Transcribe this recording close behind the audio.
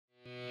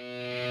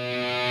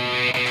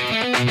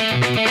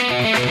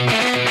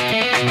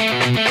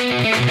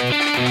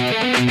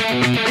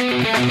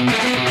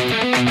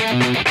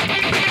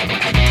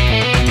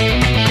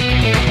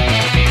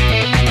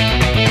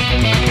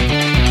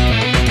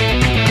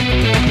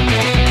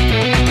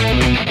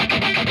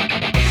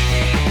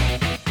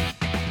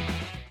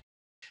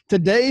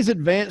Today's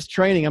advanced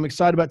training. I'm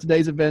excited about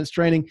today's advanced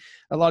training.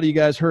 A lot of you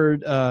guys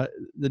heard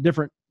the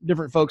different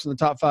folks in the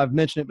top 5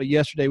 mention it, but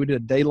yesterday we did a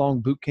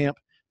day-long boot camp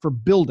for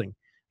building,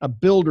 a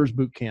builder's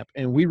boot camp,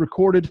 and we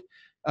recorded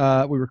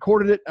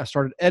it. I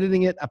started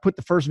editing it. I put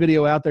the first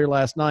video out there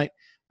last night,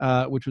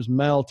 which was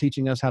Mel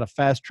teaching us how to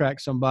fast track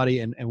somebody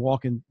and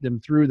walking them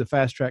through the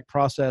fast track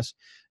process.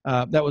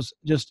 That was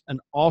just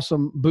an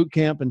awesome boot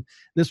camp. And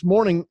this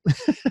morning,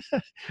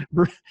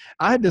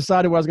 I had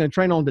decided what I was going to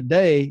train on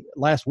today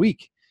last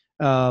week.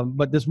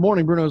 But this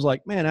morning, Bruno was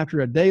like, man,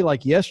 after a day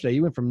like yesterday,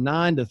 you went from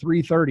 9 to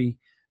 3:30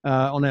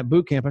 on that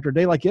boot camp. After a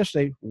day like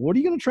yesterday, what are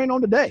you going to train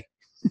on today?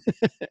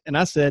 And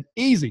I said,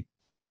 easy.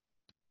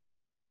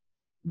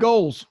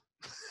 Goals.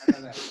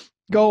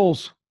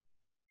 Goals.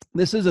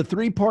 This is a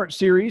 3-part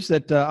series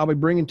that I'll be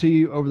bringing to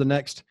you over the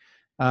next,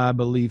 I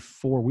believe,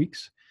 4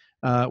 weeks.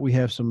 We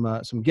have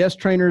some guest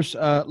trainers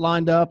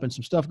lined up and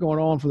some stuff going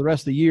on for the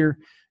rest of the year.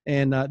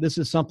 And this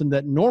is something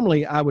that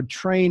normally I would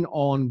train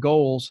on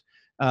goals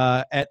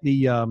at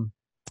the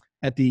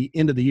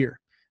end of the year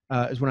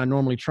is when I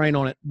normally train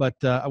on it. But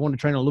I want to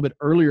train a little bit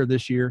earlier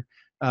this year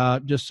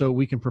just so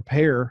we can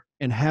prepare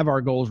and have our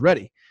goals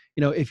ready.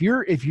 You know, if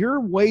you're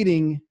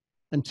waiting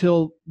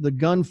until the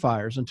gun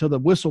fires, until the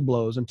whistle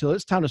blows, until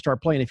it's time to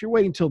start playing, if you're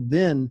waiting till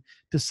then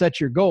to set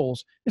your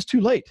goals, it's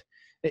too late.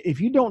 If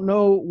you don't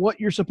know what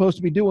you're supposed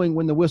to be doing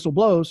when the whistle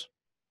blows,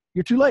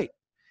 you're too late.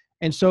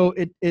 And so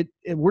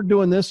we're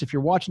doing this. If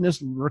you're watching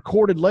this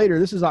recorded later,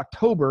 this is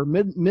October,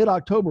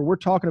 mid-October. We're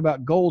talking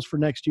about goals for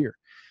next year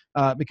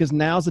because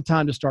now's the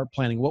time to start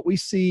planning. What we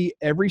see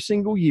every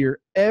single year,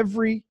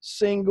 been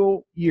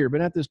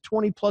at this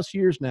 20 plus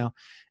years now,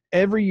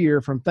 every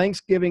year from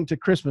Thanksgiving to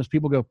Christmas,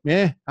 people go,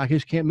 I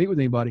just can't meet with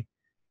anybody.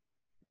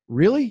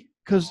 Really?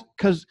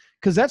 Because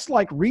that's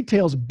like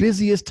retail's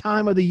busiest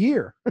time of the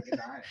year.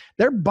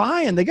 They're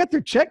buying. They got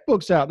their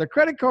checkbooks out, their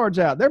credit cards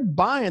out. They're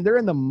buying. They're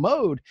in the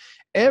mode.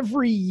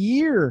 Every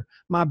year,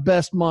 my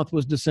best month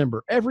was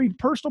December. Every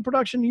personal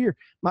production year,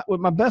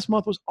 my best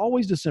month was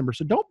always December.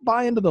 So don't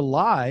buy into the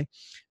lie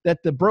that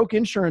the broke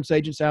insurance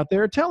agents out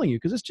there are telling you,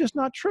 because it's just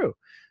not true.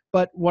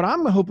 But what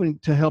I'm hoping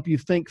to help you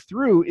think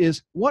through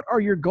is, what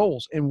are your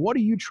goals and what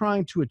are you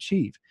trying to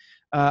achieve?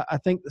 I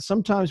think that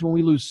sometimes when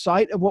we lose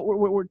sight of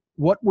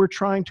what we're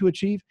trying to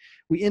achieve,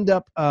 we end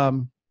up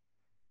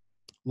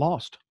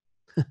lost.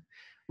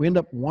 We end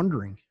up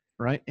wondering,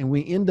 right? And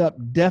we end up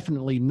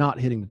definitely not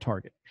hitting the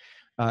target.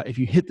 If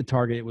you hit the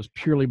target, it was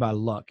purely by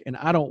luck. And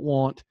I don't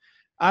want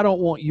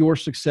your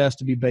success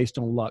to be based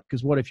on luck,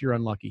 because what if you're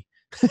unlucky?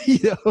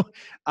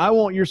 I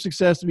want your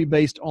success to be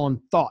based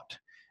on thought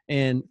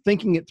and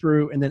thinking it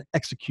through, and then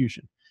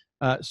execution.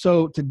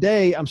 So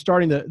today I'm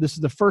starting this is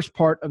the first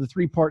part of the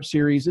 3-part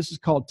series. This is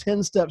called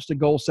 10 Steps to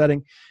Goal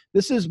Setting.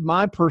 This is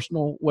my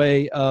personal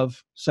way of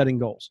setting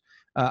goals.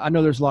 I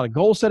know there's a lot of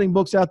goal setting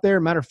books out there.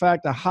 Matter of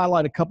fact, I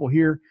highlight a couple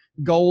here.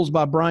 Goals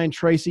by Brian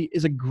Tracy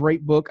is a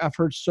great book. I've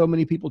heard so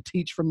many people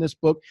teach from this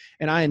book,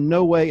 and I in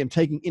no way am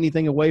taking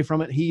anything away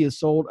from it. He has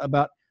sold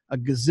about a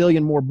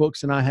gazillion more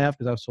books than I have,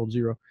 because I've sold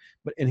 0,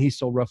 and he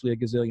sold roughly a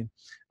gazillion.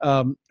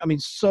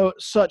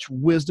 Such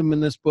wisdom in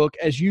this book.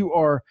 As you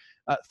are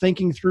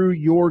thinking through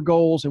your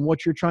goals and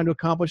what you're trying to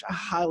accomplish, I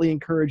highly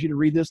encourage you to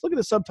read this. Look at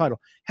the subtitle: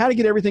 How to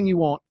Get Everything You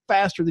Want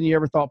Faster Than You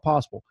Ever Thought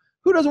Possible.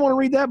 Who doesn't want to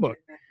read that book?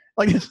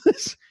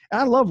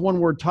 I love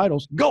one-word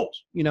titles,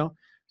 goals,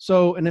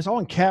 So, and it's all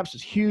in caps.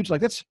 It's huge.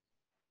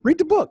 Read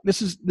the book.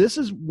 This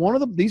is one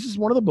of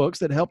the books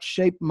that helped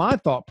shape my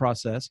thought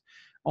process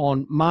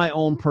on my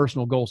own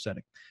personal goal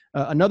setting.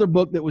 Another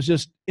book that was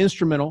just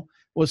instrumental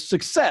was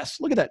Success.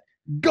 Look at that.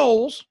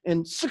 Goals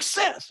and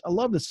success. I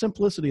love the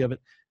simplicity of it.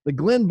 The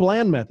Glenn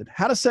Bland Method,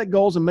 How to Set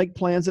Goals and Make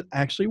Plans That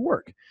Actually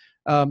Work.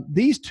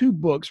 These 2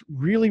 books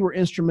really were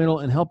instrumental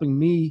in helping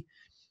me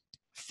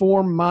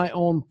form my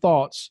own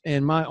thoughts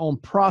and my own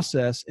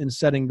process in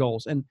setting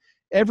goals. And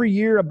every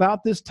year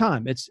about this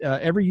time, it's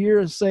every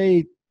year,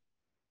 say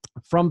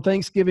from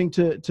Thanksgiving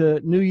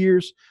to New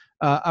Year's,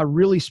 I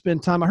really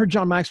spend time. I heard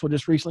John Maxwell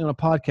just recently on a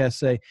podcast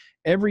say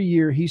every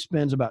year he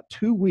spends about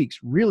 2 weeks.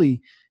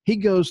 Really, he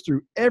goes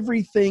through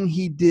everything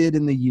he did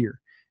in the year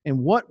and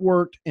what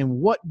worked and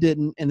what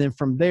didn't. And then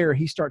from there,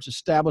 he starts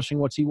establishing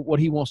what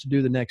he wants to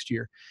do the next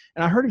year.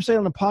 And I heard him say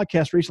on a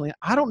podcast recently,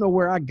 I don't know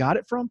where I got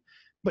it from,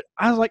 but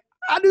I was like,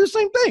 I do the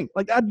same thing.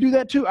 I do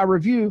that too. I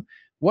review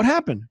what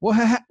happened, what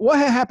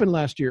happened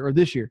last year or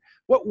this year,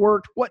 what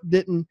worked, what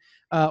didn't,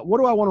 what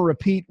do I want to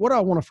repeat, what do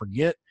I want to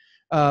forget,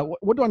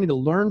 what do I need to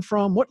learn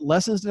from, what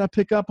lessons did I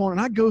pick up on, and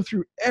I go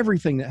through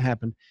everything that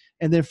happened,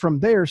 and then from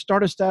there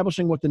start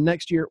establishing what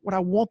I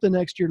want the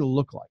next year to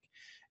look like.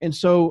 And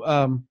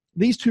so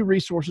these 2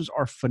 resources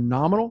are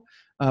phenomenal,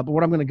 but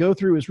what I'm going to go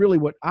through is really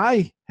what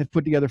I have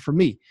put together for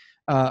me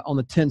on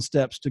the 10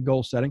 steps to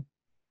goal setting.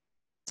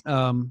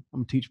 I'm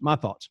going to teach my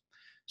thoughts.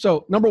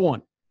 So number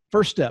one,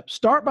 first step,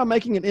 start by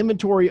making an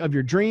inventory of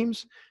your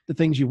dreams, the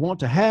things you want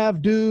to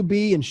have, do,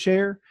 be, and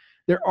share.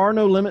 There are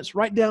no limits.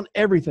 Write down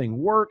everything: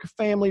 work,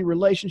 family,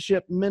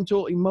 relationship,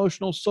 mental,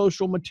 emotional,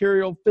 social,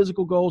 material,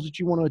 physical goals that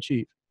you want to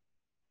achieve.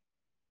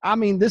 I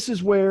mean, this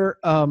is where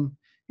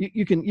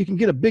you can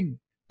get a big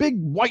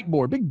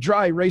whiteboard, big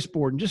dry erase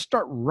board, and just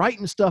start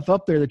writing stuff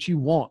up there that you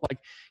want. Like,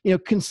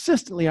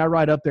 consistently I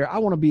write up there, I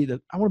want to be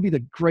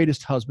the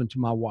greatest husband to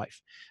my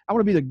wife. I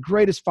want to be the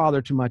greatest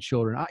father to my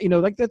children.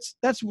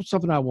 That's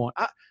something I want.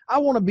 I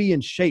want to be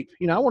in shape.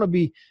 I want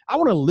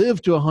to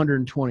live to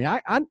 120.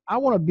 I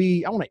want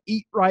to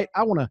eat right.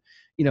 I want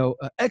to,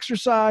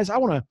 exercise. I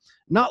want to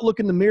not look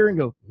in the mirror and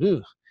go,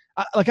 ugh.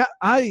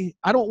 I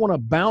don't want to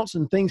bounce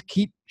and things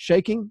keep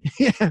shaking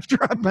after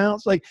I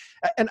bounce.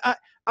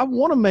 I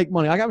want to make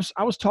money.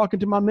 I was talking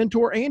to my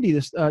mentor, Andy,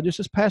 just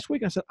this past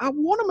week. I said, I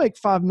want to make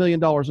 $5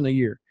 million in a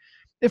year.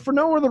 If for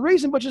no other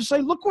reason, but just say,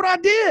 look what I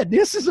did.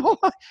 This is all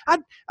I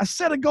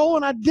set a goal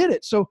and I did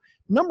it. So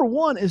number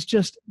one is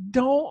just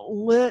don't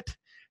let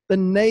the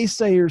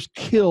naysayers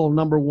kill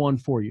number one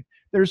for you.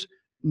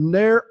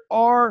 There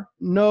are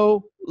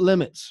no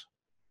limits.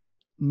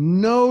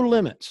 No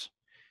limits.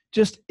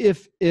 Just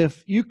if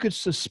you could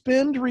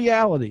suspend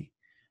reality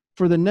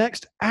for the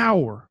next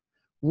hour,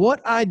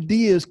 what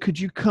ideas could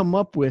you come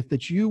up with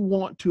that you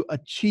want to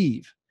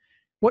achieve?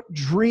 What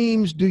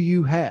dreams do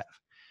you have?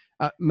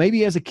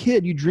 Maybe as a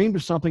kid, you dreamed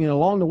of something and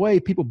along the way,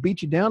 people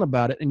beat you down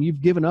about it and you've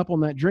given up on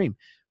that dream.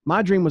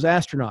 My dream was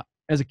astronaut.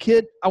 As a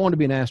kid, I wanted to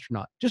be an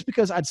astronaut just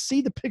because I'd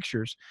see the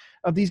pictures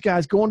of these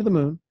guys going to the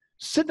moon,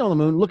 sitting on the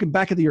moon, looking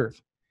back at the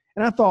earth.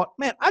 And I thought,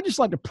 man, I'd just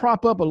like to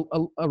prop up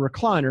a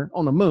recliner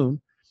on the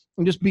moon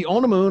and just be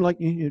on the moon, like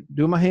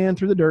doing my hand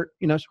through the dirt,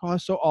 it's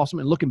so awesome,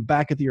 and looking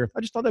back at the earth.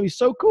 I just thought that'd be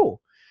so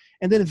cool.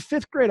 And then in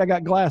 5th grade, I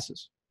got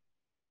glasses.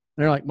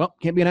 And they're like, well,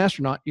 can't be an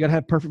astronaut. You got to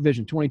have perfect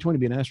vision, 20/20 to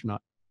be an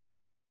astronaut.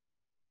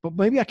 But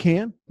maybe I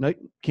can. No,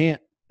 can't.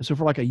 And so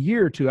for like a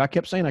year or two, I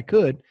kept saying I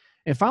could.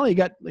 And finally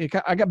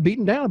I got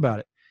beaten down about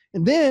it.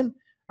 And then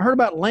I heard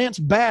about Lance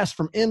Bass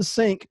from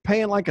NSYNC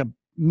paying like $1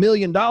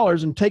 million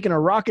and taking a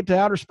rocket to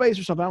outer space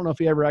or something. I don't know if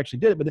he ever actually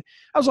did it, but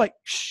I was like,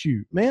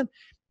 shoot, man.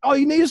 All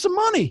you need is some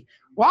money.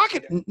 Well, I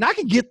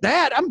could get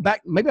that. I'm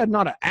back. Maybe I'm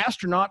not an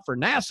astronaut for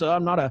NASA.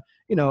 I'm not a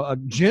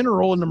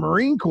general in the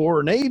Marine Corps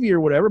or Navy or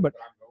whatever, but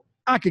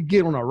I could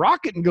get on a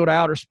rocket and go to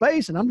outer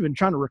space. And I've been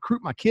trying to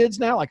recruit my kids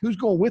now. Like, who's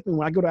going with me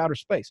when I go to outer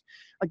space?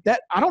 Like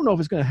that. I don't know if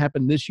it's going to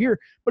happen this year,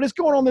 but it's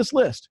going on this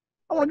list.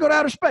 I want to go to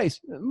outer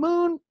space.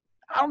 Moon.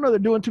 I don't know. They're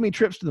doing too many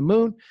trips to the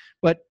moon,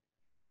 but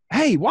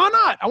hey, why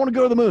not? I want to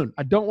go to the moon.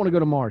 I don't want to go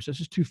to Mars. This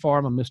is too far.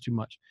 I'm going to miss too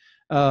much.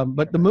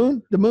 But the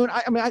moon,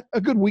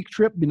 a good week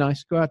trip would be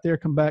nice. Go out there,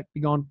 come back, be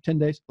gone 10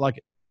 days. I like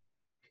it.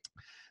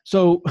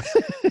 So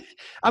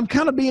I'm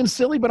kind of being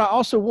silly, but I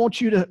also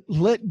want you to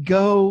let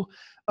go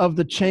of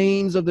the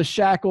chains, of the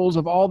shackles,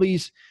 of all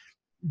these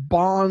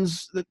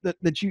bonds that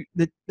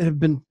have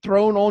been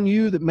thrown on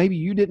you that maybe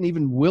you didn't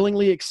even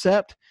willingly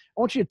accept. I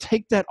want you to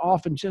take that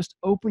off and just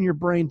open your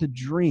brain to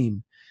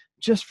dream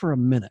just for a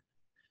minute.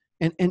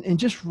 And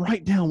just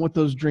write down what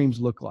those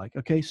dreams look like,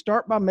 okay?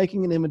 Start by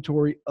making an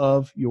inventory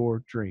of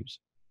your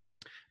dreams.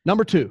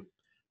 Number 2,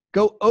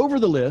 go over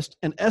the list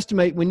and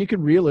estimate when you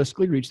can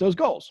realistically reach those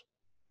goals.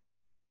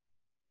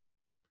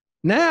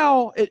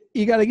 Now,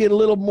 you got to get a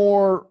little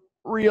more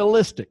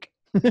realistic,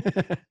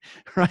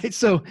 right?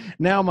 So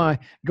now my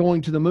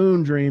going to the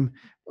moon dream,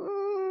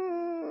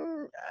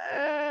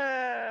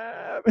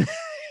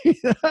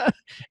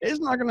 it's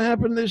not going to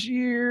happen this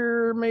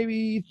year,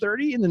 maybe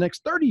in the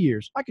next 30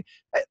 years.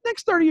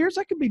 Next 30 years,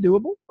 that could be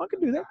doable. I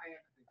could do that.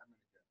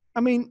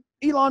 I mean,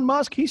 Elon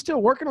Musk, he's still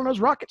working on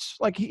those rockets.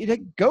 Like,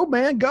 go,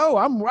 man, go.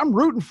 I'm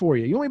rooting for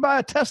you. You want me to buy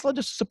a Tesla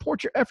just to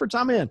support your efforts?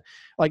 I'm in.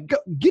 Like, go,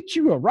 get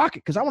you a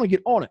rocket because I want to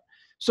get on it.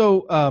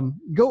 So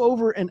go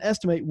over and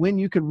estimate when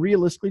you can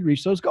realistically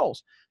reach those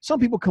goals. Some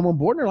people come on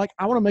board and they're like,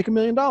 I want to make $1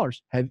 million.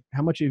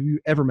 How much have you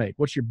ever made?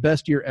 What's your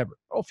best year ever?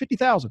 Oh,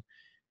 50,000.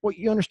 Well,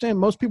 you understand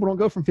most people don't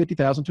go from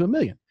 50,000 to $1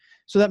 million.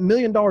 So that $1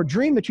 million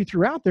dream that you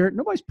threw out there,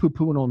 nobody's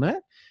poo-pooing on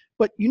that,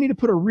 but you need to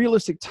put a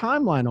realistic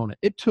timeline on it.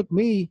 It took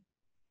me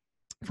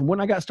from when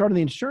I got started in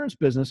the insurance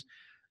business,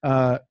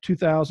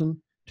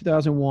 2000,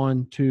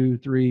 2001, 2,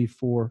 3,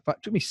 4, 5,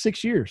 it took me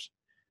 6 years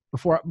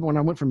when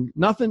I went from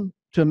nothing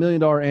to $1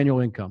 million annual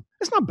income.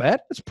 It's not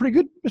bad. It's pretty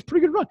good. It's a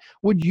pretty good run.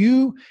 Would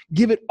you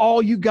give it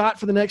all you got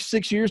for the next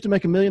 6 years to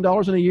make $1 million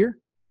in a year?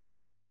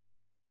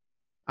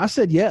 I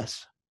said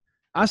yes.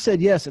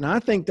 And I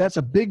think that's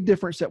a big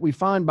difference that we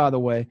find, by the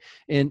way,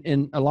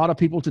 in a lot of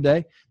people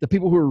today, the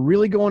people who are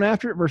really going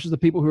after it versus the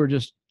people who are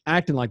just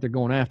acting like they're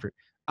going after it.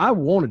 I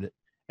wanted it.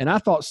 And I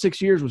thought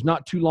 6 years was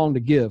not too long to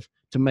give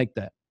to make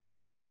that.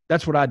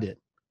 That's what I did,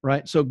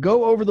 right? So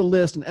go over the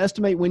list and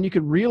estimate when you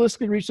can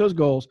realistically reach those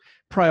goals,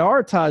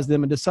 prioritize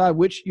them, and decide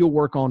which you'll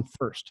work on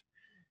first.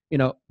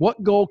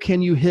 What goal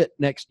can you hit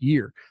next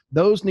year?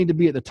 Those need to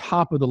be at the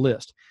top of the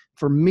list.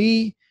 For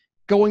me,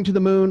 going to the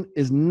moon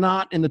is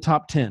not in the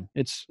top 10.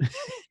 It's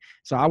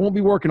so I won't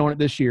be working on it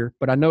this year,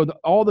 but I know that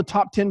all the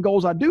top 10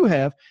 goals I do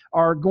have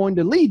are going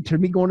to lead to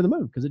me going to the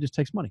moon because it just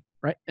takes money,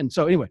 right? And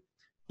so anyway,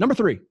 number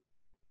 3,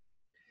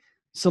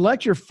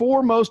 select your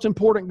 4 most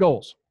important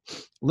goals.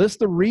 List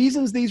the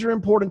reasons these are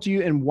important to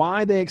you and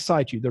why they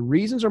excite you. The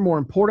reasons are more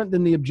important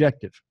than the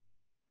objective.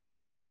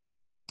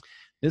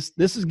 This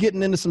is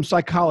getting into some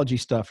psychology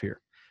stuff here.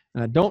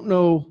 And I don't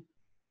know,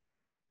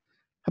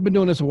 I've been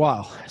doing this a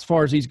while as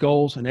far as these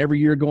goals and every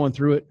year going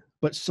through it,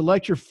 but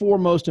select your 4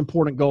 most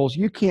important goals.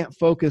 You can't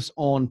focus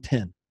on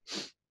 10.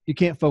 You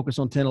can't focus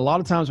on 10. A lot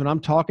of times when I'm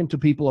talking to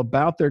people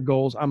about their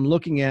goals, I'm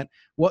looking at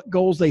what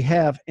goals they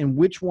have and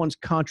which ones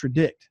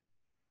contradict,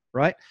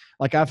 right?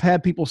 Like I've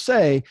had people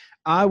say,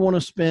 I want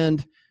to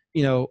spend,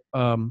 I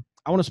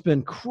want to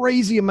spend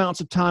crazy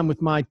amounts of time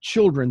with my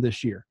children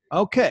this year.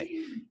 Okay.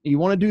 You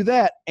want to do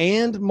that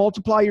and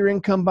multiply your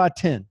income by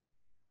 10.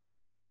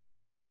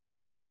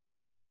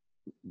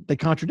 They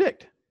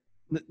contradict.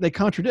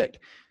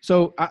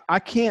 So I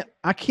can't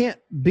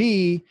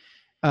be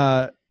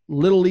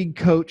little league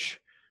coach,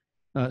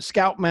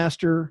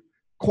 scoutmaster,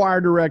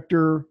 choir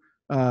director,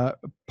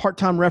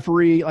 part-time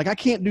referee. Like I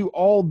can't do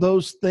all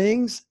those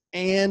things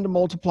and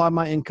multiply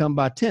my income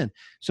by 10.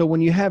 So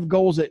when you have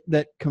goals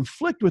that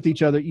conflict with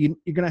each other, you're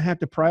going to have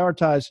to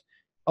prioritize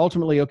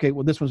ultimately, okay,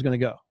 well, this one's going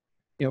to go.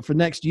 For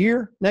next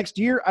year,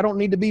 I don't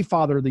need to be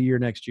father of the year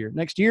next year.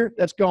 Next year,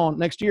 that's gone.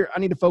 Next year, I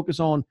need to focus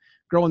on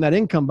growing that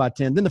income by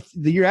 10. Then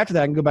the year after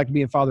that, I can go back to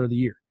being father of the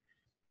year.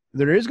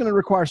 There is going to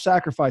require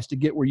sacrifice to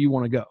get where you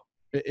want to go.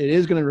 It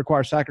is going to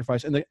require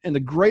sacrifice. And the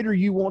greater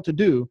you want to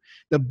do,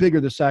 the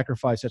bigger the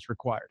sacrifice that's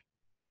required.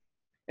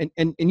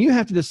 And you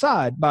have to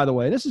decide, by the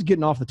way, this is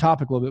getting off the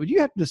topic a little bit, but you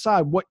have to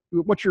decide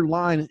what your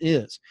line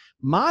is.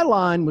 My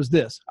line was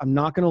this: I'm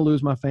not going to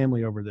lose my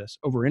family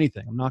over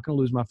anything. I'm not going to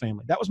lose my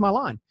family. That was my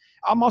line.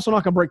 I'm also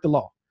not going to break the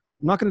law.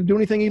 I'm not going to do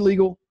anything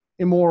illegal,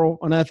 immoral,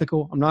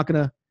 unethical. I'm not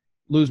going to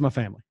lose my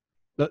family.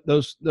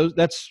 That's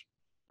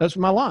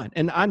my line.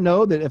 And I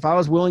know that if I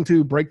was willing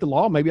to break the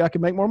law, maybe I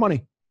could make more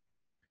money.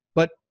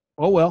 But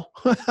oh well,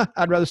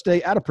 I'd rather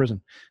stay out of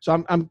prison.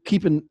 So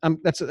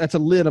that's a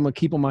lid I'm gonna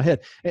keep on my head.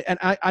 And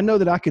I know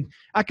that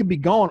I could be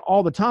gone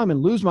all the time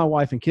and lose my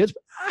wife and kids,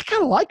 but I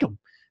kind of like them.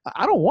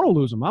 I don't want to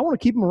lose them. I want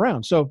to keep them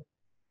around. So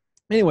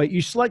anyway,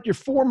 you select your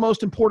 4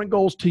 most important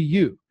goals to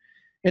you,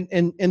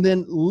 and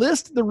then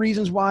list the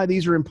reasons why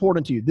these are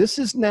important to you. This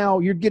is now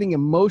you're getting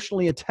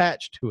emotionally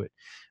attached to it.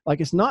 Like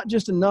it's not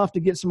just enough to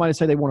get somebody to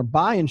say they want to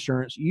buy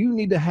insurance. You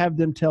need to have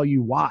them tell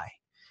you why.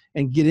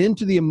 And get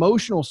into the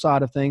emotional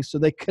side of things so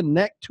they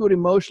connect to it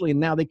emotionally, and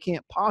now they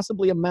can't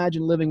possibly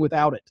imagine living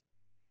without it.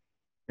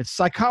 It's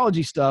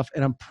psychology stuff,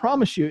 and I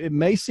promise you, it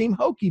may seem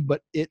hokey,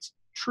 but it's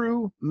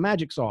true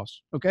magic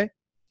sauce, okay?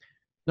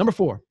 Number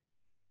 4,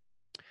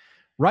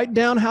 write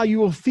down how you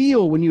will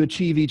feel when you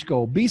achieve each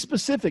goal. Be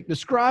specific.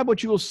 Describe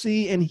what you will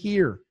see and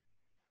hear.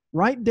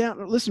 Write it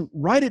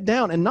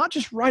down, and not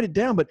just write it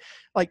down, but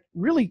like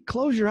really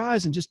close your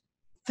eyes and just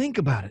think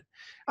about it.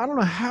 I don't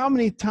know how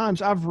many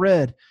times I've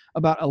read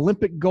about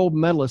Olympic gold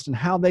medalists and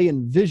how they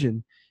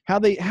envision, how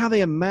they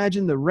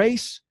imagine the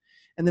race.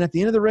 And then at the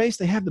end of the race,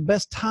 they have the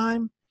best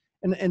time.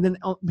 And then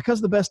because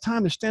of the best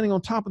time, they're standing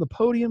on top of the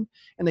podium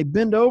and they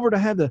bend over to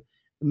have the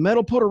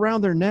medal put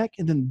around their neck.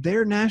 And then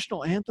their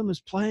national anthem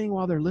is playing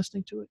while they're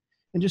listening to it,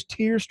 and just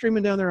tears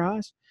streaming down their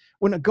eyes.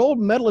 When a gold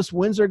medalist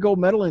wins their gold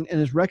medal and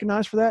is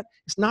recognized for that,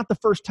 it's not the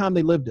first time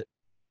they lived it.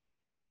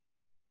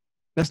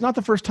 That's not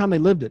the first time they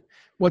lived it.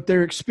 What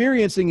they're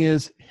experiencing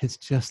is, it's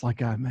just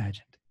like I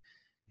imagined,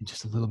 and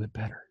just a little bit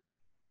better.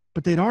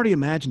 But they'd already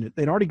imagined it.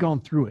 They'd already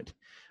gone through it.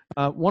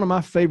 One of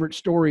my favorite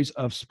stories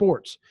of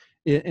sports,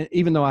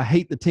 even though I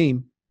hate the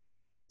team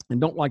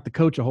and don't like the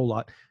coach a whole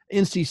lot,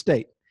 NC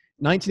State,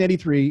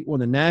 1983,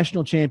 won the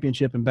national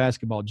championship in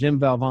basketball, Jim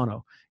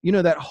Valvano.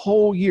 That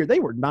whole year,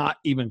 they were not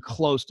even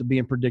close to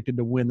being predicted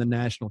to win the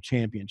national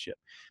championship.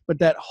 But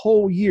that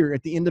whole year,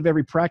 at the end of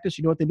every practice,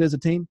 you know what they did as a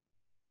team?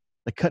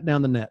 They cut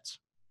down the nets.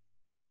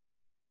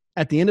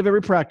 At the end of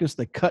every practice,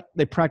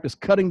 they practice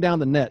cutting down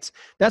the nets.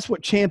 That's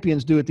what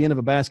champions do at the end of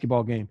a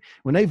basketball game.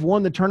 When they've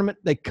won the tournament,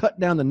 they cut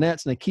down the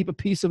nets and they keep a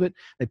piece of it.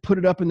 They put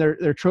it up in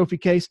their trophy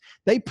case.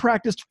 They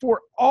practiced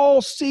for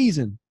all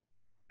season.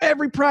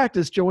 Every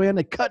practice, Joanne,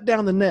 they cut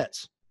down the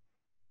nets.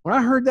 When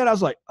I heard that, I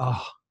was like,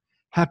 oh,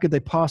 how could they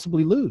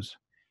possibly lose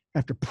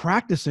after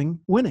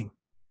practicing winning?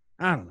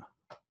 I don't know.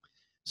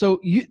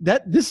 So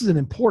this is an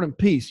important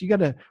piece. You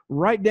got to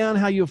write down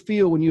how you'll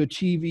feel when you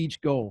achieve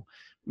each goal.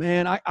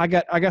 Man, I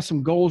got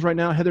some goals right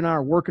now. Heather and I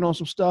are working on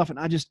some stuff, and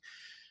I just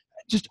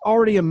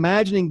already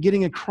imagining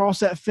getting across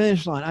that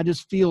finish line. I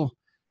just feel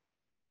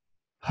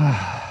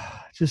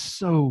just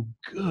so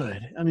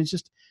good. I mean, I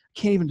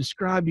can't even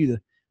describe to you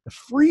the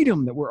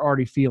freedom that we're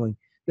already feeling.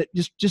 That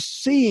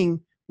just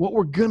seeing what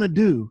we're gonna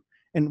do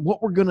and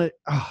what we're gonna.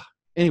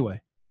 Anyway,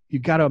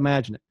 you've got to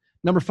imagine it.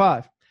 Number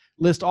 5.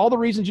 List all the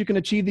reasons you can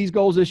achieve these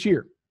goals this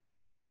year.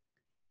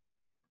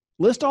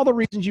 List all the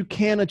reasons you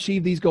can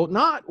achieve these goals,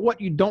 not what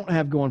you don't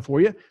have going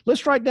for you.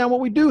 Let's write down what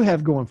we do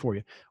have going for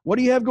you. What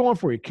do you have going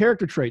for you?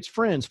 Character traits,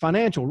 friends,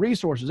 financial,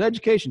 resources,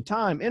 education,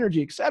 time,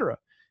 energy, etc.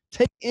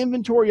 Take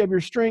inventory of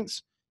your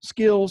strengths,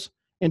 skills,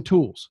 and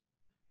tools.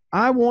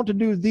 I want to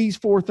do these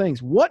 4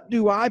 things. What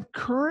do I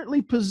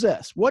currently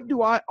possess? What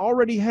do I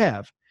already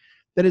have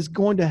that is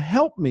going to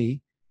help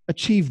me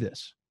achieve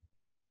this?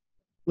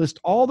 List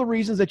all the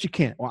reasons that you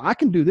can't. Well, I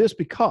can do this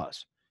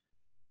because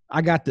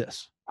I got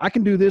this. I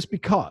can do this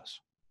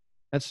because.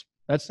 That's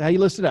how you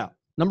list it out.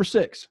 Number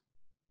 6,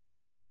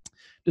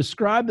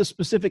 describe the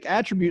specific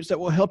attributes that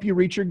will help you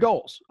reach your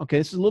goals. Okay,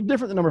 this is a little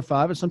different than number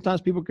 5, and sometimes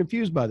people are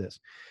confused by this.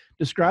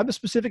 Describe the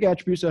specific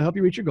attributes that will help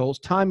you reach your goals: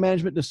 time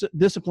management,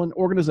 discipline,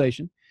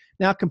 organization.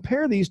 Now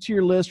compare these to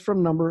your list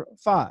from number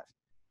 5.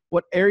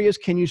 What areas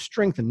can you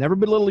strengthen? Never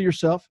belittle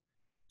yourself.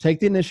 Take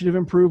the initiative,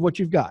 improve what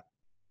you've got.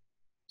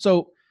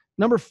 So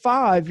number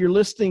 5, you're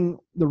listing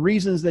the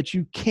reasons that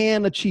you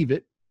can achieve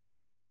it,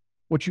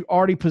 what you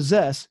already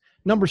possess.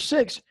 Number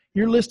 6,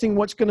 you're listing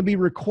what's going to be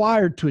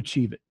required to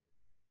achieve it.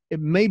 It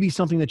may be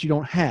something that you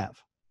don't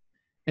have.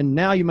 And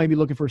now you may be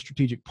looking for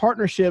strategic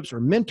partnerships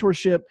or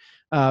mentorship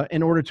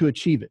in order to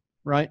achieve it,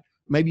 right?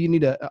 Maybe you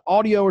need an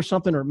audio or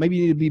something, or maybe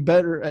you need to be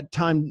better at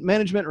time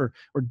management or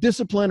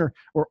discipline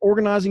or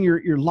organizing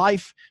your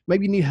life.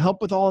 Maybe you need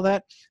help with all of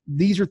that.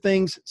 These are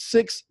things,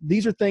 6,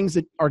 these are things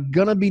that are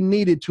going to be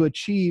needed to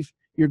achieve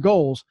your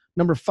goals.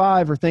 Number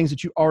 5 are things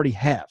that you already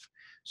have.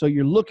 So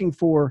you're looking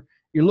for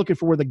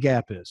where the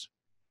gap is.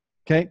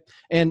 Okay.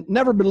 And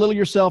never belittle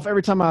yourself.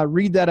 Every time I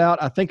read that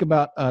out, I think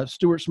about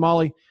Stuart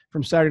Smalley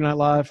from Saturday Night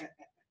Live.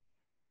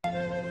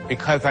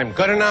 Because I'm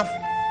good enough,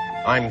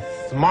 I'm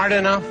smart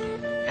enough,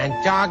 and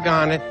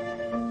doggone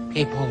it,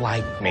 people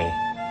like me.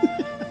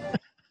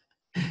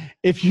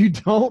 If you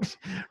don't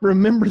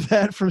remember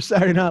that from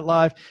Saturday Night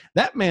Live,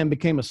 that man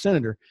became a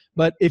senator.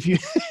 But if you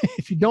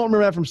don't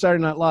remember that from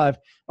Saturday Night Live,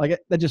 like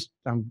that, just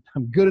I'm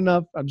good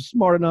enough, I'm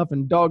smart enough,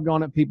 and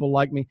doggone it, people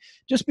like me.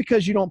 Just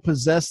because you don't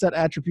possess that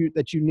attribute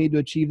that you need to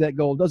achieve that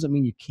goal doesn't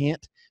mean you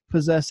can't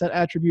possess that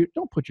attribute.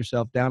 Don't put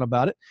yourself down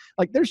about it.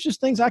 Like, there's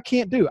just things I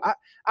can't do.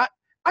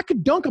 I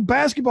could dunk a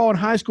basketball in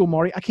high school,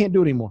 Marty. I can't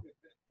do it anymore.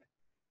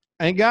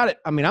 I ain't got it.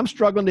 I mean, I'm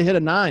struggling to hit a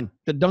 9,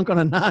 to dunk on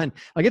a 9.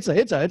 Like it's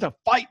a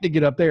fight to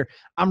get up there.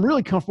 I'm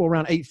really comfortable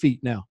around 8 feet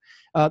now.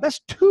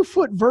 That's 2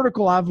 foot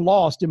vertical I've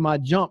lost in my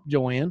jump,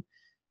 Joanne.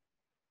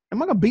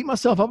 Am I going to beat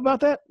myself up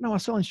about that? No, I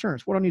sell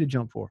insurance. What do I need to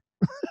jump for?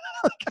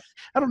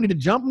 I don't need to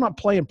jump. I'm not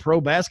playing pro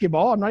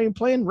basketball. I'm not even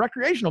playing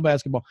recreational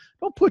basketball.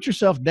 Don't put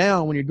yourself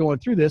down when you're going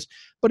through this,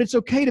 but it's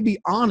okay to be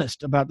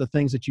honest about the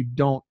things that you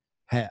don't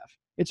have.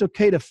 It's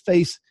okay to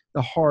face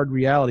the hard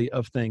reality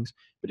of things,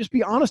 but just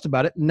be honest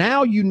about it.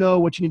 Now you know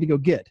what you need to go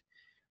get,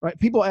 right?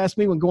 People ask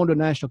me when going to a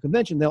national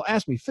convention, they'll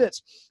ask me,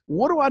 Fitz,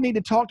 what do I need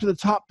to talk to the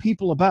top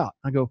people about?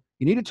 I go,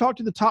 you need to talk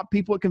to the top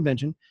people at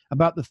convention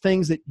about the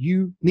things that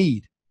you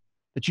need,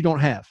 that you don't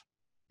have,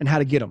 and how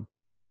to get them.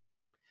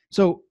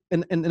 So,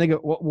 and they go,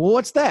 well,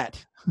 what's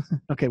that?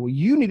 Okay, well,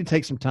 you need to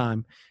take some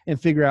time and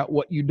figure out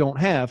what you don't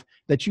have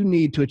that you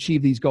need to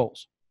achieve these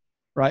goals,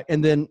 right?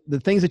 And then the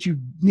things that you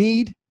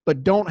need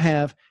but don't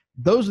have,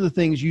 those are the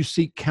things you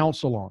seek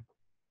counsel on.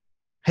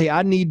 Hey,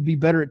 I need to be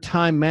better at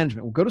time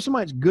management. Well, go to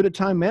somebody that's good at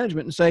time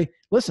management and say,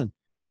 listen,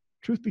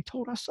 truth be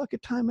told, I suck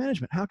at time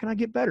management. How can I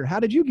get better? How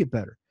did you get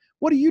better?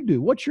 What do you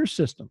do? What's your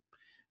system?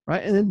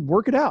 Right? And then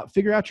work it out.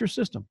 Figure out your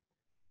system.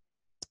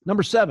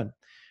 Number 7,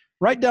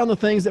 write down the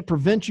things that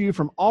prevent you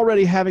from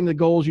already having the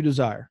goals you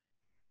desire.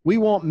 We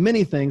want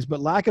many things, but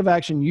lack of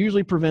action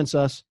usually prevents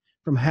us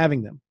from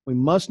having them. We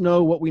must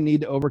know what we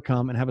need to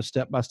overcome and have a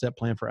step-by-step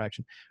plan for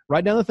action.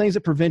 Write down the things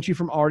that prevent you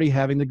from already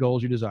having the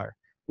goals you desire.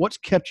 What's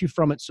kept you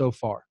from it so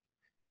far?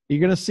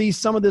 You're going to see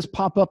some of this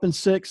pop up in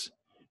 6,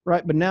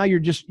 right? But now you're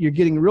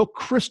getting real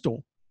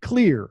crystal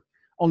clear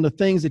on the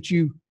things that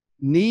you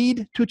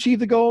need to achieve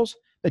the goals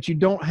that you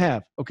don't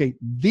have. Okay,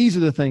 these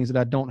are the things that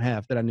I don't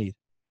have that I need.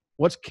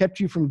 What's kept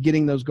you from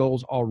getting those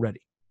goals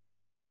already?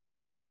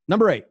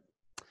 Number 8,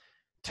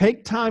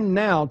 take time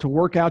now to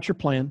work out your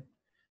plan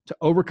to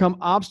overcome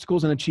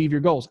obstacles and achieve your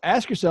goals.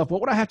 Ask yourself,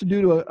 what would I have to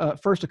do to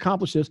first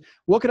accomplish this?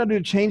 What can I do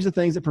to change the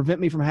things that prevent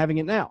me from having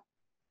it now?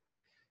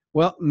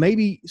 Well,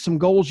 maybe some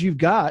goals you've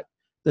got,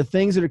 the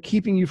things that are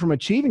keeping you from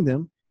achieving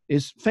them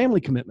is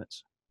family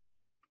commitments.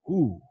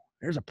 Ooh,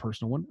 there's a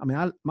personal one. I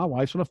mean, my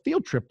wife's on a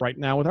field trip right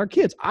now with our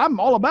kids.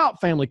 I'm all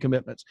about family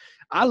commitments.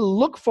 I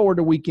look forward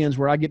to weekends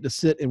where I get to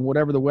sit in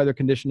whatever the weather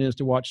condition is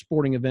to watch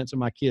sporting events with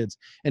my kids.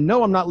 And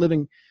no, I'm not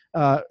living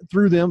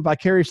through them,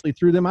 vicariously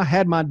through them. I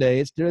had my day.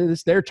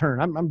 It's their turn.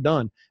 I'm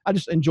done. I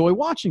just enjoy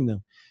watching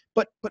them.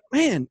 But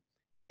man,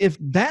 if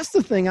that's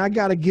the thing I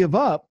got to give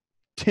up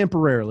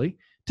temporarily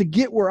to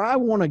get where I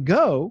want to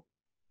go,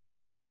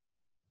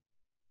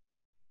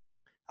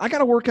 I got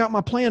to work out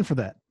my plan for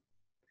that.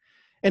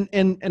 And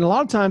a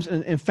lot of times,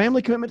 and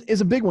family commitment is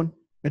a big one.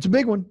 It's a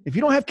big one. If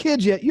you don't have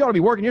kids yet, you ought to be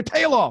working your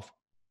tail off.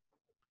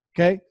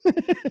 Okay.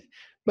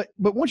 But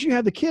once you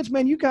have the kids,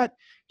 man, you got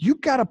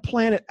to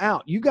plan it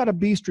out. You got to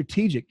be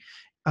strategic.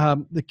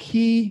 The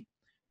key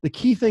the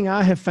key thing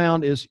I have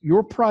found is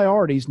your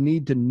priorities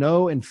need to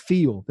know and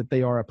feel that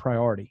they are a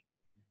priority.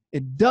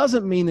 It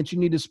doesn't mean that you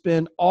need to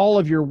spend all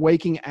of your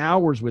waking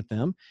hours with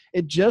them.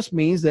 It just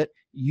means that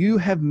you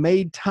have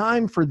made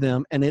time for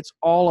them and it's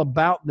all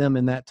about them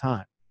in that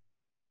time.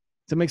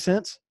 Does that make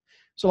sense?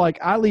 So like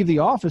I leave the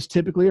office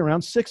typically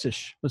around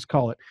 6-ish, let's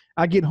call it.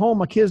 I get home,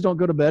 my kids don't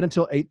go to bed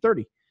until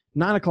 8:30,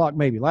 9 o'clock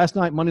maybe. Last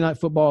night, Monday Night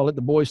Football, I let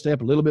the boys stay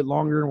up a little bit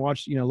longer and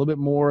watch, a little bit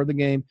more of the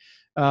game.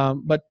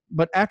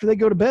 But after they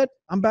go to bed,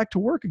 I'm back to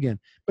work again.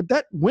 But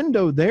that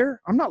window there,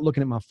 I'm not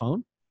looking at my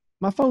phone.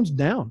 My phone's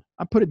down.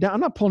 I put it down.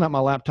 I'm not pulling out my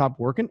laptop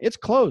working. It's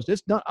closed.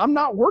 It's done. I'm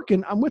not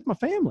working. I'm with my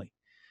family.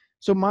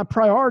 So my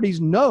priorities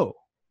know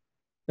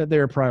that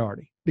they're a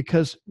priority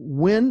because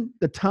when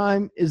the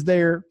time is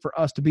there for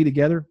us to be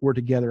together, we're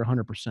together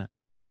 100%.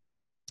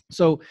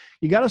 So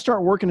you got to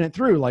start working it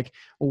through. Like,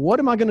 well,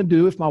 what am I going to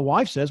do if my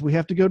wife says we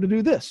have to go to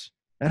do this?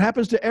 That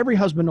happens to every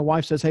husband and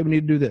wife says, hey, we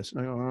need to do this. And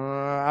I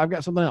go, I've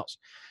got something else.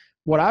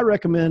 What I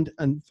recommend,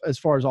 and as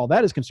far as all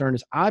that is concerned,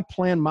 is I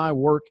plan my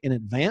work in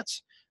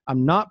advance.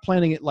 I'm not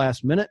planning it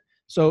last minute.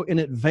 So in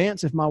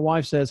advance, if my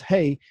wife says,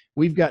 hey,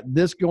 we've got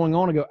this going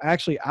on, I go,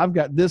 actually, I've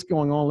got this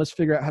going on. Let's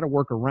figure out how to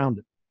work around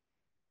it.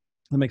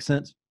 That makes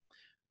sense.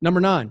 Number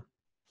 9,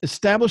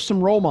 establish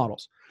some role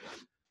models.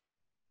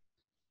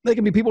 They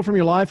can be people from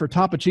your life or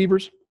top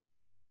achievers.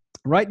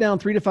 Write down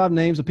 3 to 5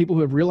 names of people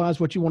who have realized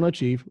what you want to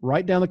achieve.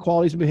 Write down the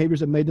qualities and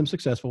behaviors that made them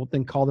successful,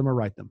 then call them or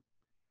write them.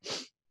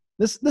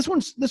 This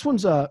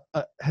one's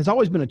has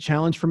always been a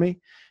challenge for me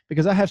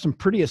because I have some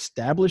pretty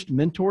established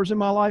mentors in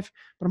my life,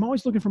 but I'm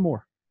always looking for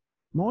more.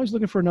 I'm always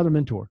looking for another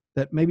mentor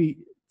that maybe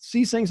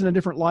sees things in a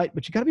different light,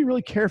 but you got to be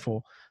really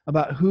careful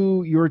about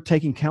who you're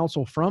taking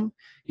counsel from.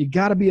 You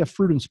got to be a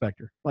fruit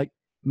inspector. Like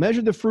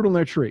measure the fruit on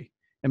their tree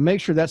and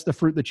make sure that's the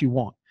fruit that you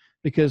want,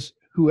 because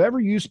whoever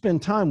you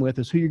spend time with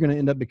is who you're going to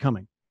end up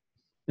becoming.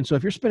 And so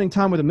if you're spending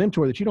time with a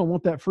mentor that you don't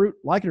want that fruit,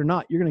 like it or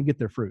not, you're going to get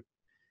their fruit.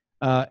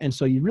 And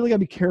so you really got to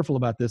be careful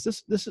about this.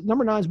 This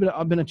number 9 has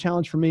been a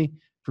challenge for me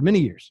for many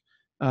years.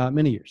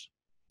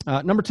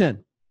 Number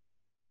 10,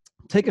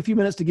 take a few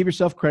minutes to give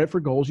yourself credit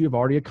for goals you have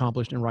already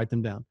accomplished and write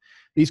them down.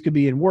 These could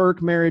be in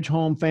work, marriage,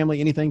 home,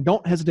 family, anything.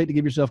 Don't hesitate to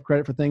give yourself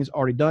credit for things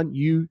already done.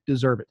 You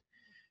deserve it.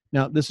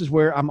 Now, this is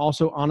where I'm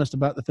also honest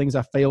about the things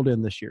I failed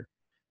in this year.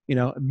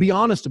 Be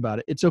honest about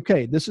it. It's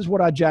okay. This is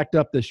what I jacked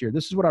up this year.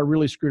 This is what I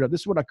really screwed up.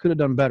 This is what I could have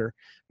done better.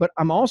 But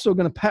I'm also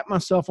going to pat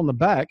myself on the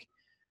back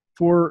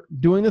for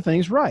doing the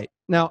things right.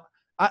 Now,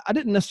 I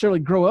didn't necessarily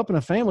grow up in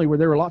a family where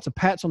there were lots of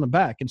pats on the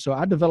back. And so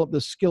I developed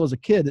this skill as a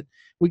kid that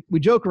we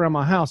joke around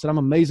my house that I'm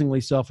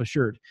amazingly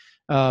self-assured.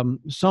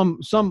 Some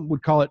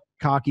would call it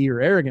cocky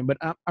or arrogant, but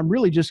I'm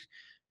really just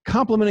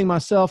complimenting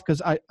myself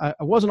because I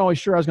wasn't always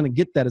sure I was going to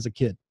get that as a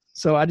kid.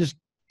 So I just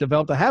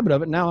developed a habit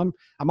of it. Now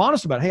I'm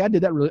honest about it. Hey, I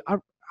did that really. I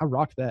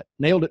rocked that,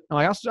 nailed it.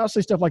 I'll say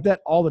stuff like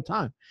that all the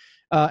time.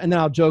 And then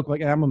I'll joke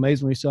like I'm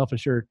amazingly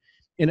self-assured.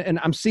 And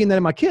I'm seeing that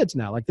in my kids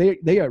now. Like they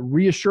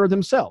reassure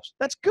themselves.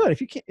 That's good.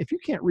 If you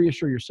can't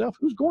reassure yourself,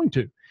 who's going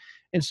to?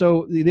 And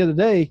so the other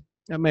day,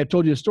 I may have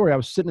told you a story. I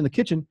was sitting in the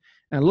kitchen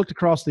and I looked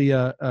across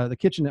the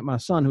kitchen at my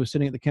son who was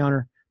sitting at the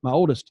counter, my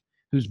oldest,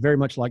 who's very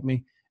much like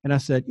me. And I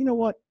said, you know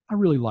what? I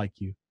really like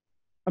you.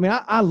 I mean,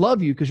 I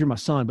love you because you're my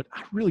son, but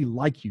I really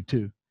like you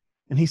too.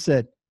 And he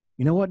said,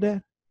 you know what,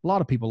 Dad? A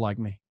lot of people like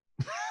me.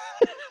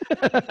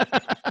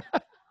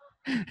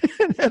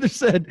 And Heather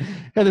said,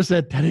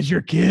 that is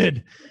your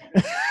kid.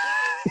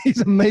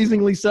 He's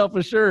amazingly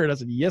self-assured. I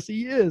said, yes,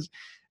 he is.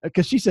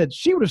 Because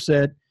she would have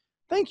said,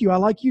 thank you. I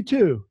like you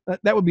too.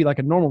 That would be like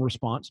a normal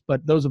response.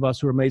 But those of us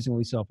who are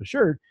amazingly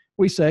self-assured,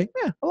 we say,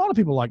 yeah, a lot of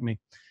people like me.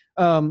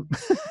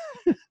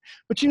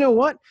 But you know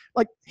what?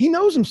 Like he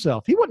knows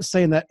himself. He wasn't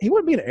saying that. He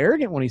wasn't being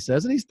arrogant when he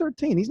says it. He's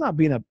 13. He's not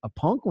being a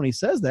punk when he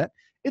says that.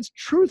 It's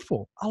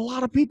truthful. A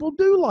lot of people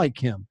do like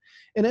him.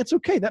 And that's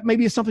okay. That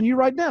maybe is something you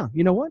write down.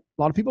 You know what?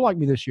 A lot of people like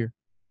me this year.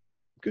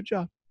 Good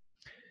job.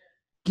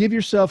 Give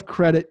yourself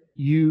credit.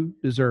 You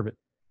deserve it.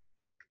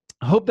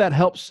 I hope that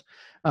helps.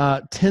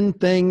 10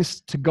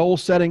 things to goal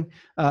setting.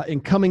 In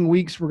coming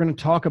weeks, we're going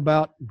to talk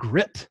about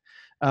grit.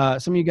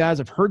 Some of you guys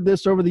have heard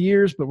this over the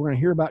years, but we're going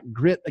to hear about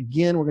grit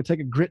again. We're going to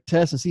take a grit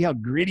test and see how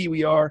gritty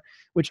we are,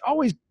 which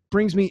always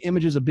brings me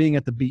images of being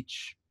at the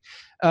beach.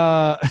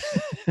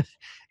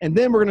 And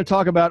then we're going to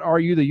talk about, are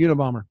you the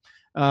Unabomber?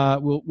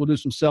 We'll do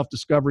some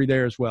self-discovery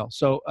there as well.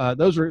 So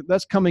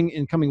that's coming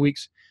in coming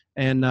weeks,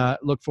 and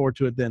look forward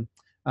to it then.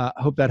 I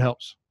hope that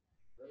helps.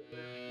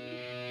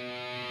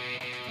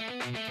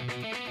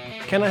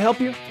 Can I help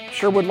you?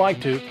 Sure would like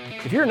to.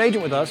 If you're an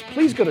agent with us,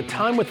 please go to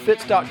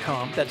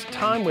timewithfitz.com. That's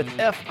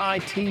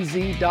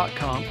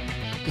timewithfitz.com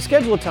to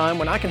schedule a time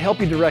when I can help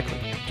you directly.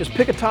 Just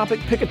pick a topic,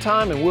 pick a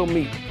time, and we'll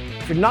meet.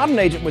 If you're not an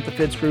agent with the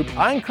Fitz Group,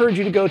 I encourage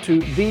you to go to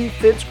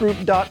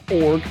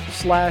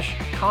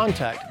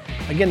thefitzgroup.org/contact.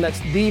 Again, that's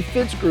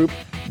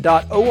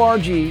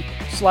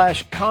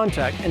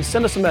thefitzgroup.org/contact and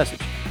send us a message.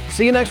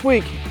 See you next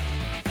week.